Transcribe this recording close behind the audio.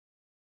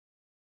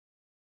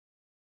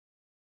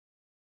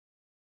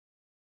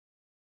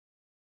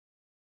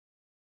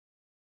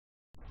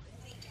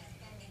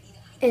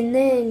And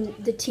then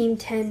the Team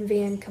 10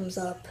 van comes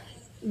up.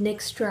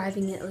 Nick's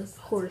driving it, of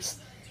course.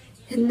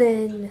 And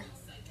then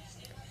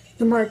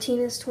the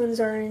Martinez twins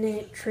are in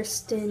it.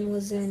 Tristan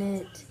was in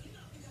it.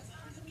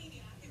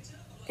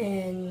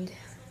 And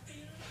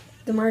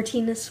the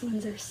Martinez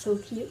twins are so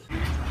cute.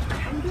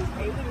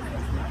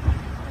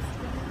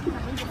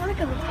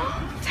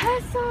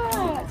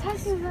 Tessa!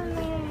 Tessa's in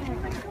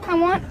there. I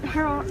want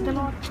her on the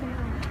Martinez.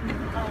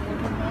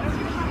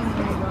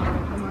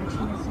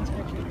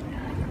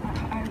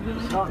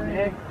 Stop,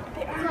 Nick.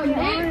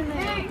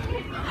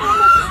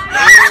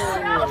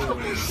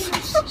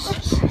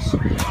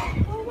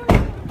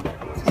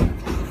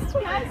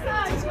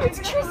 It's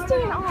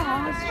Tristan. Oh,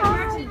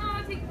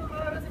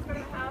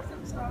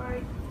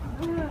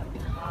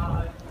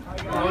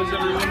 How is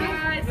everyone?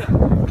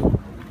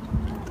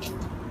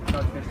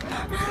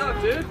 What's up,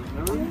 dude?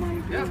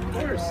 Yeah, of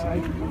course.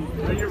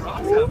 Your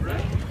rocks out,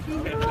 right?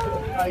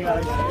 I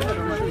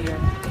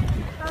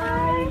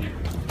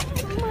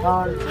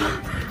got it.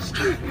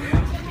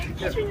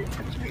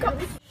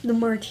 The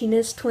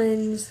Martinez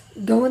twins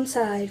go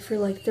inside for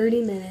like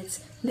 30 minutes.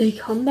 They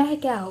come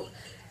back out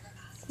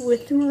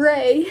with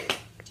Ray.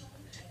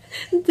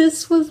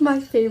 This was my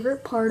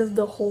favorite part of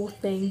the whole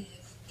thing.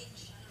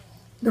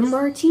 The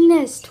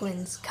Martinez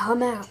twins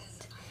come out,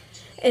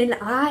 and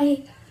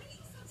I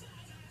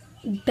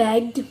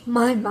begged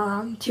my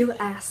mom to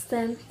ask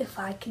them if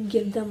I could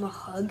give them a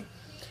hug.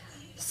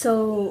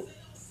 So,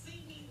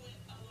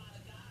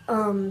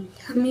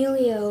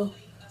 Emilio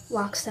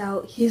walks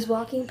out. He's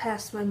walking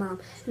past my mom,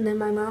 and then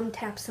my mom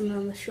taps him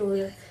on the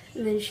shoulder,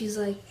 and then she's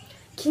like,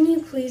 "Can you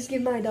please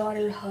give my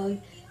daughter a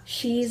hug?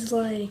 She's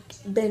like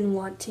been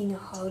wanting a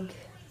hug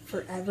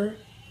forever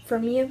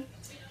from you."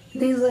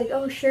 And he's like,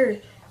 "Oh, sure."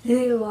 And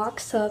he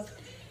walks up,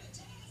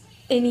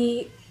 and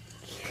he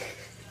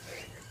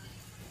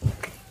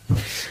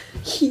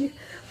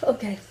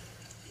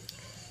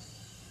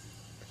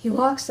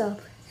walks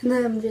up, and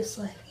then I'm just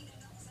like,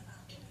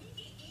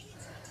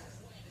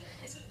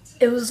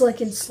 it was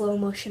like in slow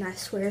motion, I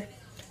swear.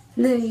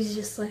 And then he's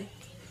just like,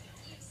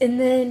 and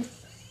then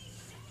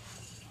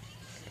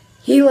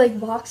he like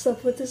walks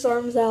up with his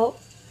arms out.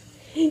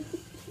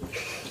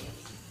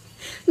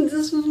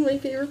 This was my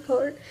favorite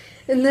part.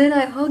 And then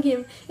I hug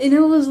him, and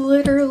it was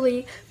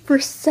literally for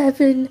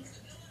 7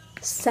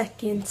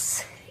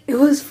 seconds. It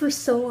was for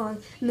so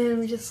long. And then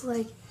I'm just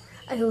like,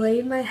 I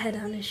laid my head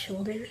on his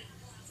shoulder.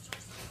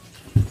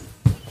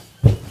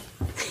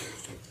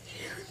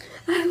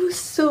 I was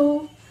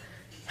so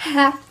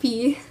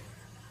happy.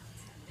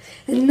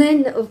 And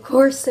then, of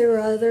course, there were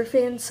other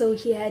fans, so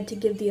he had to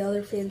give the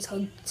other fans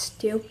hugs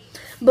too.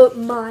 But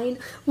mine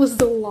was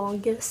the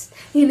longest,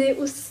 and it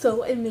was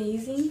so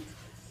amazing.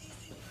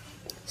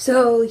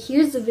 So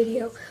here's the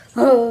video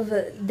of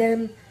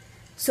them.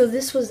 So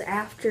this was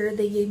after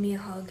they gave me a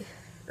hug,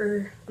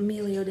 or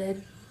Emilio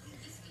did.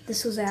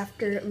 This was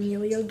after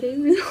Emilio gave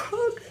me a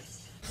hug.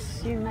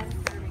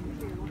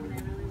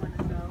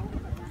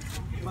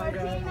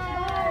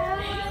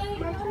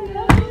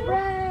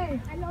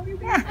 I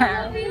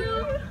love you.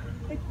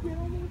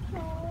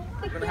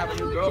 I'm gonna have a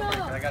new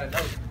girlfriend, and I got a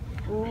note.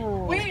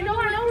 Ooh. Wait, no,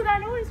 I know who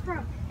that note is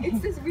from. It's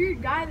this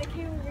weird guy that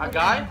came over. A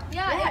guy?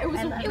 Yeah, it was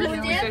You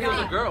said he was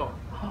a girl.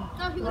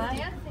 No, he was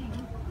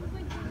dancing.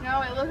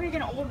 No, it looked like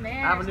an old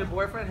man. I have a new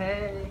boyfriend.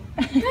 Hey.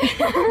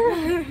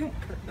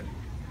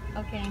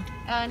 Okay.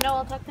 No,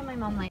 I'll talk to my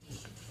mom later.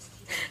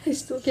 I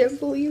still can't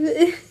believe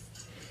it.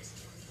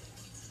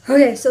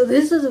 Okay, so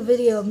this is a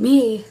video of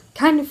me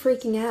kind of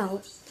freaking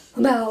out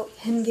about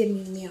him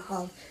giving me a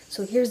hug.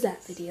 So here's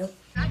that video.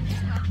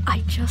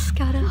 I just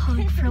got a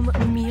hug from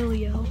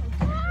Emilio.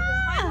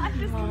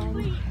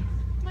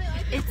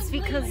 It's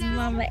because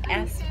Mama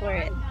asked for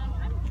it.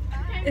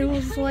 It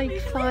was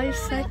like 5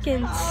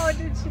 seconds. Oh,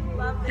 did she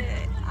love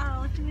it?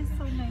 Oh, it was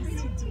so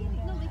nice to do.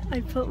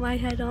 I put my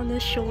head on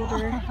his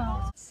shoulder.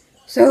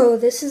 So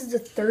this is the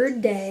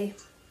 3rd day,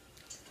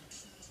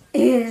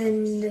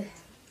 and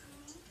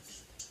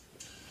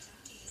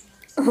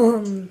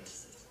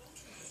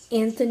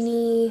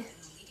Anthony,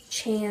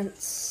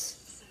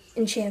 Chance,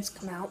 and Chance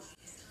come out.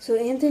 So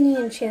Anthony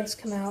and Chance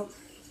come out,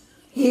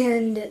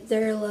 and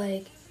they're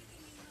like,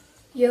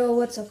 "Yo,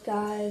 what's up,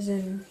 guys?"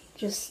 and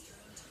just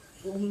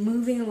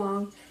moving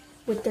along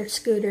with their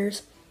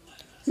scooters.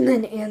 And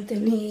then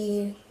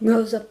Anthony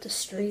goes up the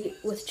street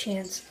with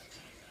Chance,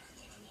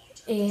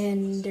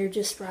 and they're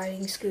just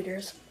riding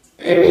scooters.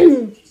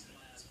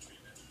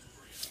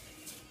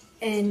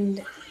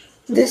 And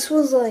this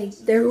was like,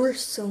 there were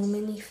so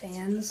many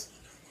fans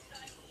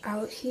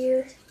out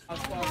here. Yo,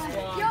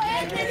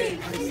 Anthony!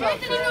 Anthony,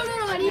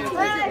 no, I need to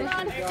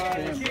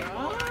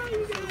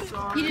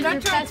You did your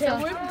best,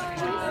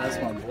 That's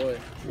my boy.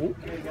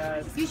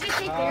 You should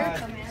take care of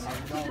him, man.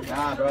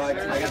 Nah, bro, I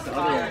got the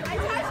other one.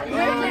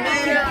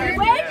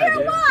 Where's your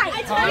watch?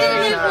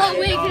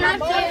 Wait, can I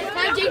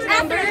have Jake's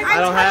number? I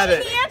don't have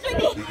it.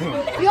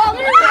 You all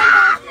need to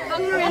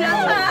right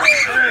now.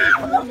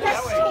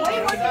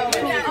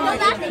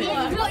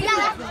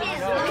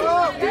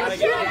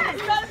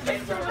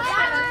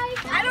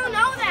 I don't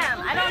know them.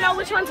 I don't know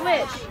which one's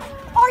Switch.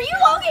 Are you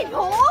Logan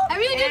Paul? I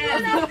really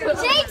didn't know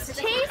that. Jake's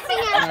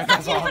chasing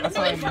us.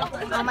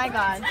 Oh my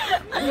god.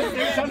 I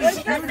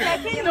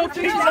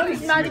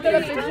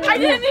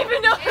didn't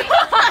even know.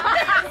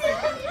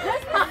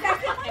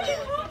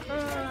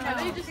 Are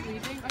they just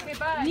leaving? Okay,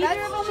 bye.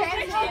 Neither of them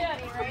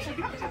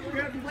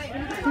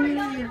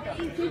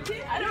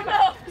I don't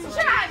know.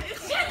 Chad!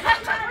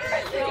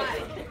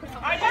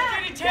 I just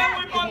did a tail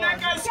whip on that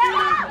guy's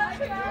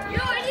scooter. Yo,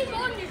 I need to go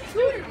on your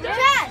scooter.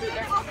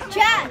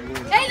 Chad!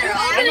 Hey, they're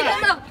all gonna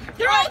come out.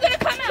 They're all gonna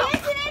come out.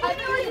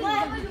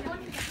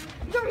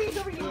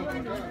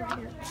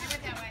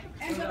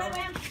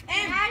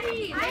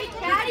 Daddy, hey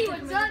Daddy,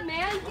 what's up,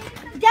 man?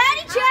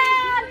 Daddy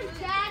Chad!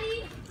 Daddy,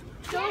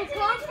 don't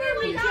come for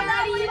me,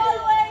 Daddy.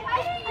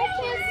 I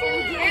can't see.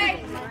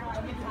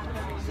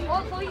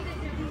 Oh, Chloe,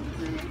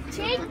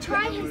 Jake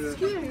tried his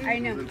scooter. I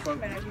know.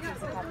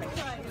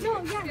 No,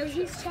 yeah, but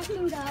he's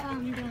checking the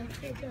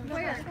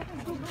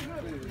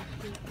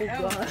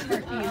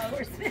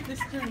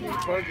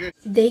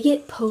They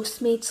get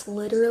Postmates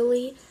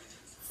literally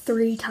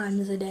 3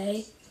 times a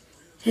day.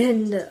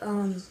 And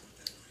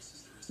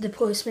the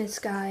Postmates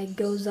guy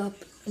goes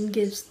up and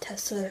gives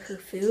Tessa her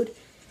food.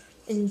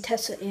 And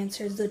Tessa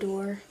answers the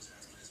door.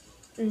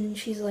 And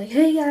she's like,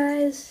 hey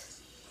guys.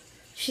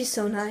 She's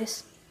so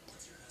nice.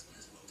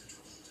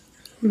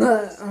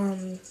 But,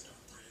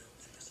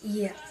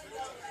 yeah.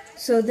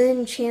 So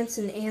then Chance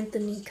and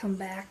Anthony come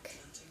back.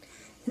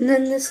 And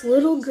then this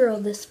little girl,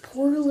 this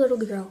poor little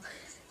girl,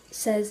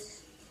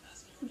 says,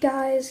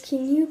 guys,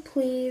 can you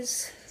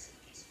please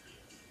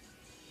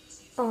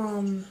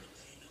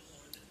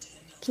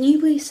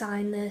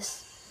sign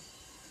this?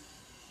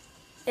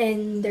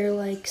 And they're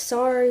like,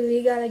 sorry,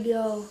 we gotta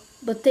go.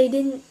 But they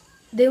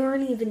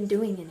weren't even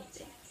doing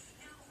anything.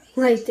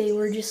 Like, they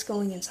were just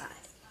going inside.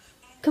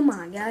 Come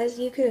on, guys,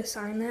 you could have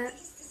signed that.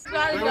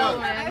 I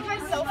have my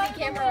selfie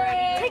camera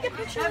ready. Take a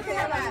picture of him.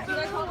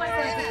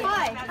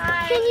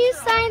 Hi. Can you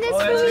sign this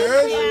for me,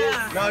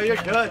 please? No, you're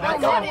good.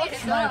 That's all.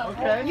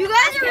 Okay. You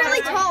guys are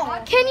really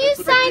tall. Can you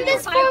sign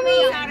this for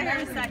me?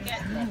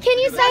 Can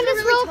you sign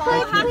this real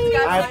quick, please?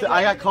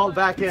 I got called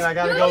back in. I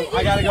gotta go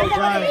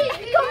grind.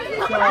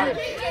 Sorry.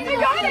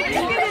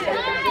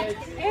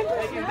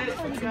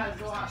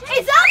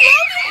 Is that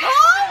Logan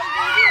Paul?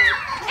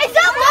 Is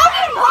that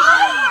Logan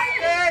Paul?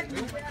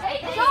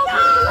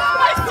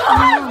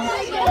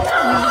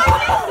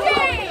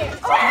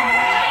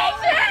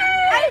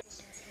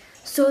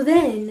 So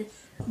then,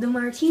 the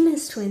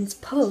Martinez twins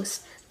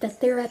post that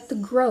they're at the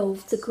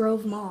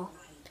Grove Mall.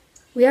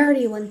 We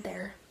already went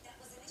there,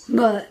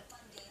 but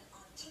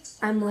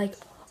I'm like,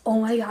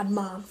 oh my god,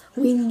 Mom,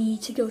 we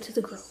need to go to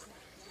the Grove.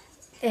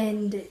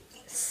 And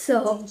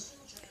so,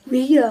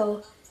 we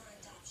go,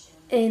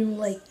 and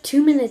like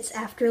 2 minutes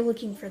after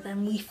looking for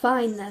them, we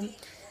find them.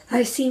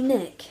 I see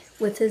Nick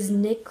with his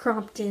Nick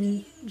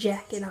Crompton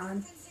jacket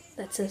on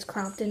that says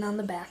Crompton on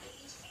the back.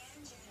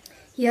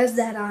 He has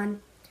that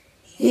on.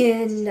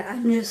 And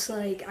I'm just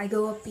like, I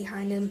go up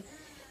behind him,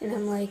 and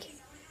I'm like,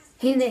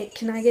 hey Nick,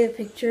 can I get a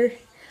picture?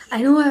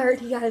 I know I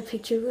already got a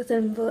picture with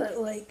him, but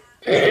like,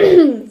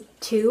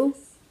 2?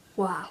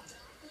 Wow.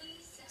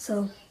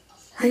 So,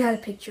 I got a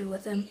picture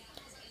with him.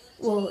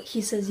 Well, he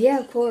says, yeah,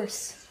 of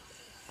course.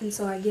 And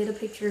so I get a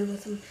picture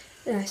with him,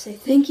 and I say,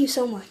 thank you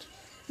so much.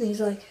 And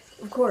he's like,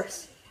 of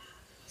course.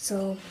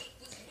 So,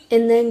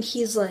 and then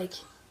he's like,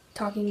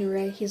 talking to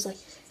Ray, he's like,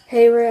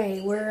 hey Ray,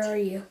 where are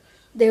you?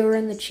 They were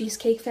in the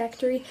Cheesecake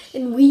Factory,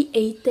 and we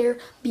ate there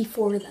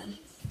before them.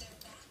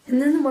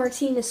 And then the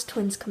Martinez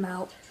twins come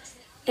out,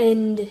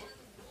 and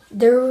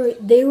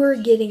they were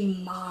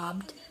getting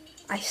mobbed.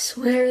 I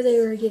swear they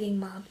were getting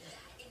mobbed.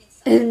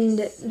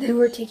 And they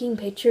were taking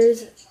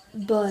pictures,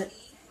 but,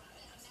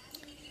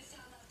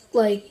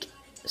 like,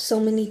 so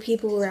many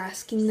people were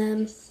asking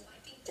them,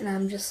 and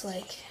I'm just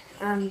like,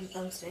 I'm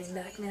staying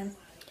back, man.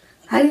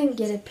 I didn't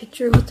get a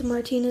picture with the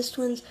Martinez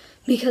twins,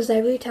 because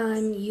every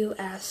time you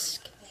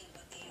ask,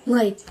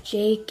 like,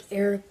 Jake,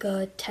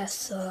 Erica,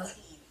 Tessa,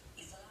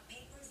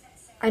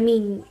 I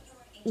mean,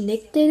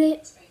 Nick did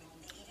it,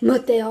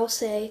 but they all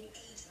say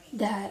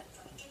that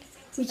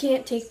we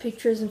can't take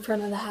pictures in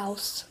front of the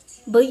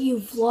house, but you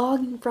vlog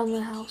in front of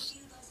the house.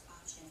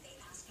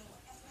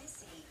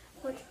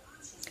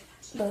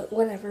 But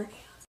whatever.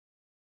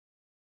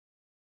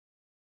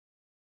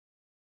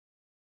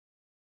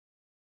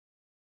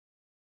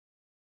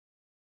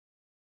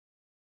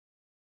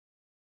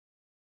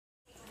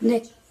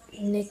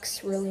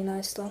 Nick's really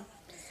nice though.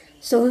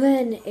 So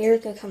then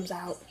Erica comes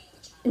out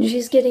and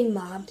she's getting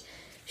mobbed.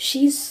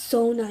 She's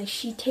so nice.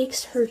 She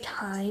takes her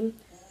time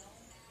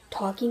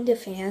talking to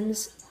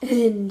fans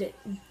and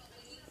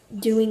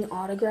doing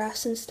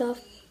autographs and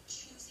stuff.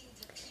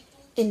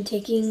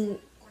 And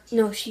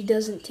no, she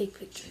doesn't take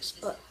pictures,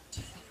 but.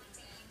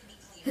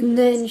 And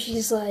then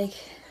she's like,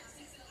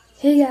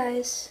 hey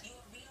guys,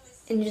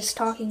 and just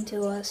talking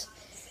to us.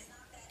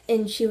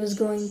 And she was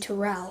going to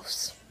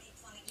Ralph's.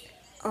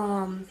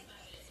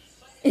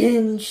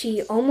 And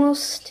she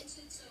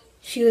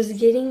was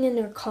getting in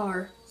her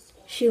car.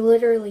 She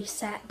literally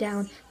sat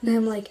down, and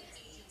I'm like,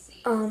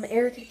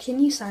 Erica, can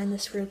you sign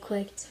this real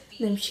quick?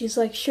 And then she's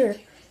like, sure.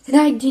 And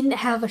I didn't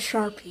have a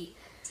Sharpie.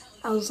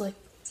 I was like,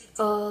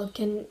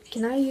 can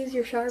I use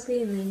your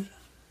Sharpie? And then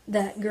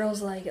that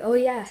girl's like, oh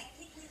yeah.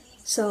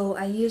 So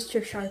I used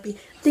her Sharpie.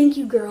 Thank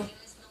you, girl.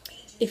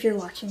 If you're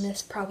watching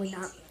this, probably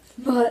not.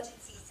 But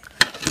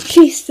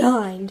she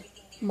signed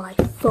my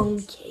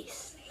phone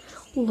case.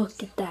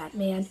 Look at that,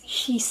 man.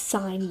 She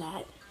signed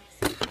that.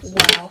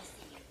 Wow.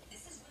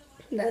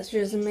 That's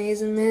just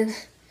amazing, man.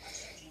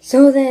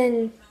 So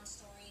then,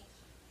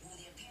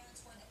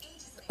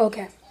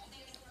 okay.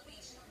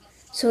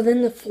 So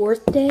then the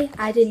 4th day,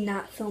 I did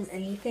not film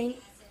anything.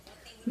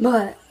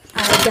 But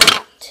I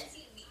got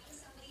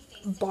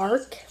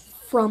bark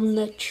from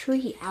the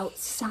tree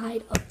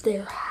outside of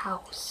their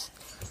house.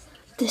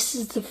 This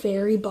is the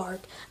very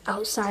bark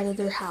outside of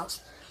their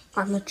house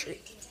on the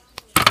tree.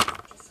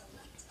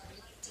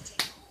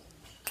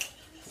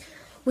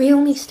 We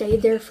only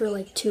stayed there for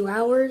like 2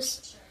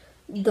 hours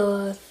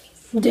the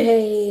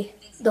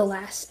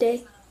last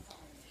day.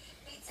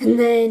 And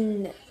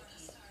then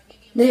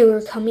they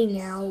were coming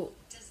out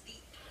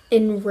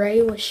and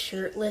Ray was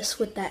shirtless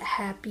with that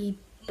happy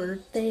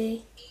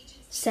birthday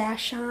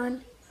sash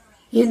on.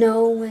 You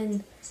know,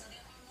 when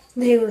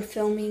they were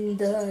filming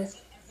the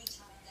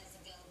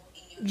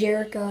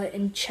Jerica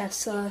and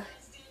Chessa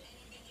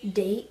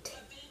date.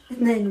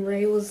 And then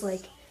Ray was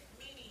like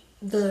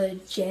the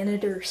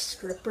janitor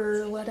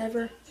stripper or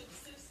whatever.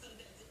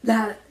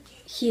 That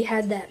he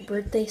had that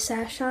birthday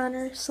sash on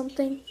or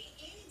something.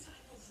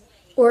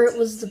 Or it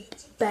was the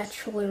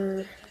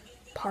bachelor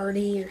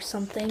party or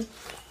something.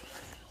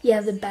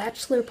 Yeah, the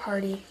bachelor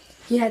party.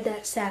 He had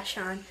that sash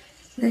on.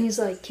 And then he's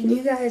like, can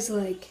you guys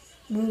like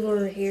move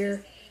over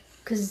here?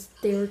 Because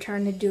they were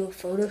trying to do a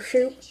photo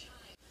shoot.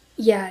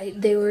 Yeah,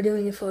 they were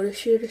doing a photo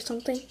shoot or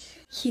something.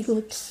 He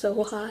looked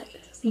so hot.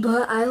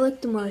 But I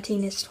like the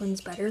Martinez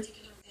twins better.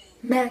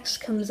 Max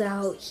comes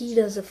out. He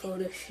does a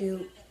photo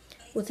shoot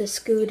with a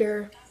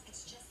scooter.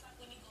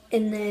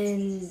 And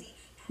then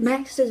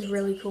Max is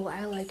really cool.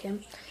 I like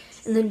him.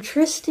 And then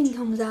Tristan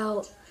comes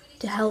out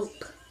to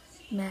help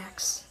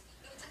Max.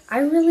 I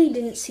really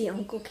didn't see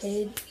Uncle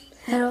Cade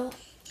at all.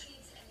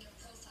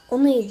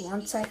 Only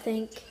once, I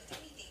think.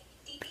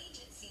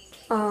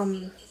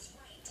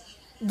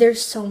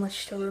 There's so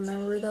much to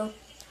remember though,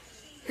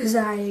 because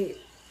I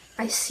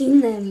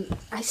seen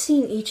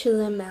each of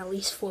them at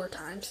least 4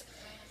 times.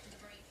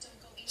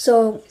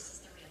 So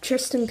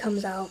Tristan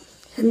comes out,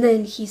 and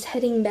then he's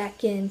heading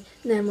back in,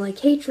 and I'm like,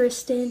 hey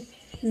Tristan,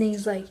 and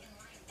he's like,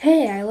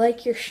 hey, I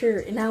like your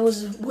shirt, and I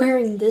was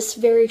wearing this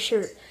very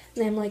shirt,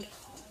 and I'm like,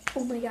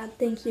 oh my god,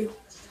 thank you.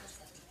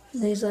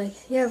 And he's like,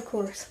 yeah, of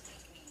course.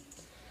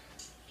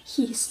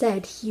 He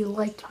said he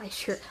liked my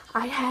shirt.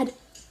 I had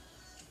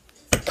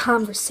a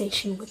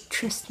conversation with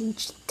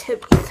Tristan's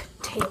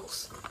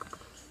tails.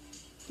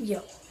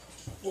 Yo,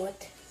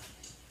 what?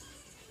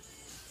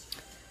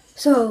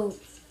 So,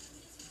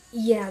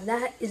 yeah,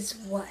 that is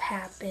what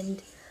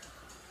happened.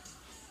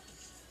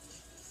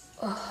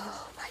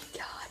 Oh my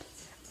god.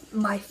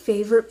 My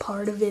favorite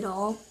part of it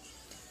all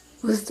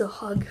was the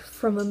hug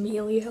from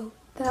EMILIO.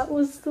 That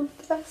was the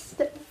best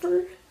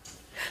ever.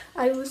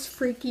 I was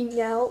freaking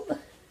out.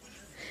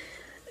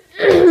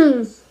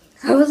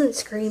 I wasn't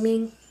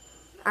screaming.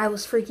 I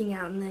was freaking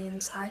out on the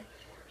inside.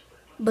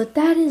 But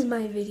that is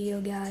my video,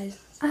 guys.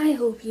 I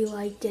hope you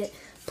liked it.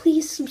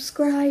 Please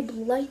subscribe,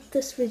 like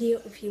this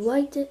video if you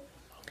liked it.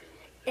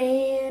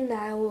 And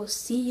I will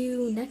see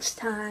you next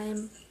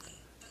time.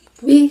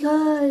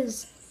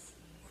 Because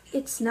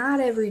it's not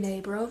every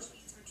day, bro.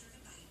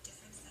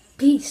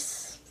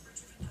 Peace.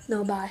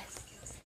 No, bye.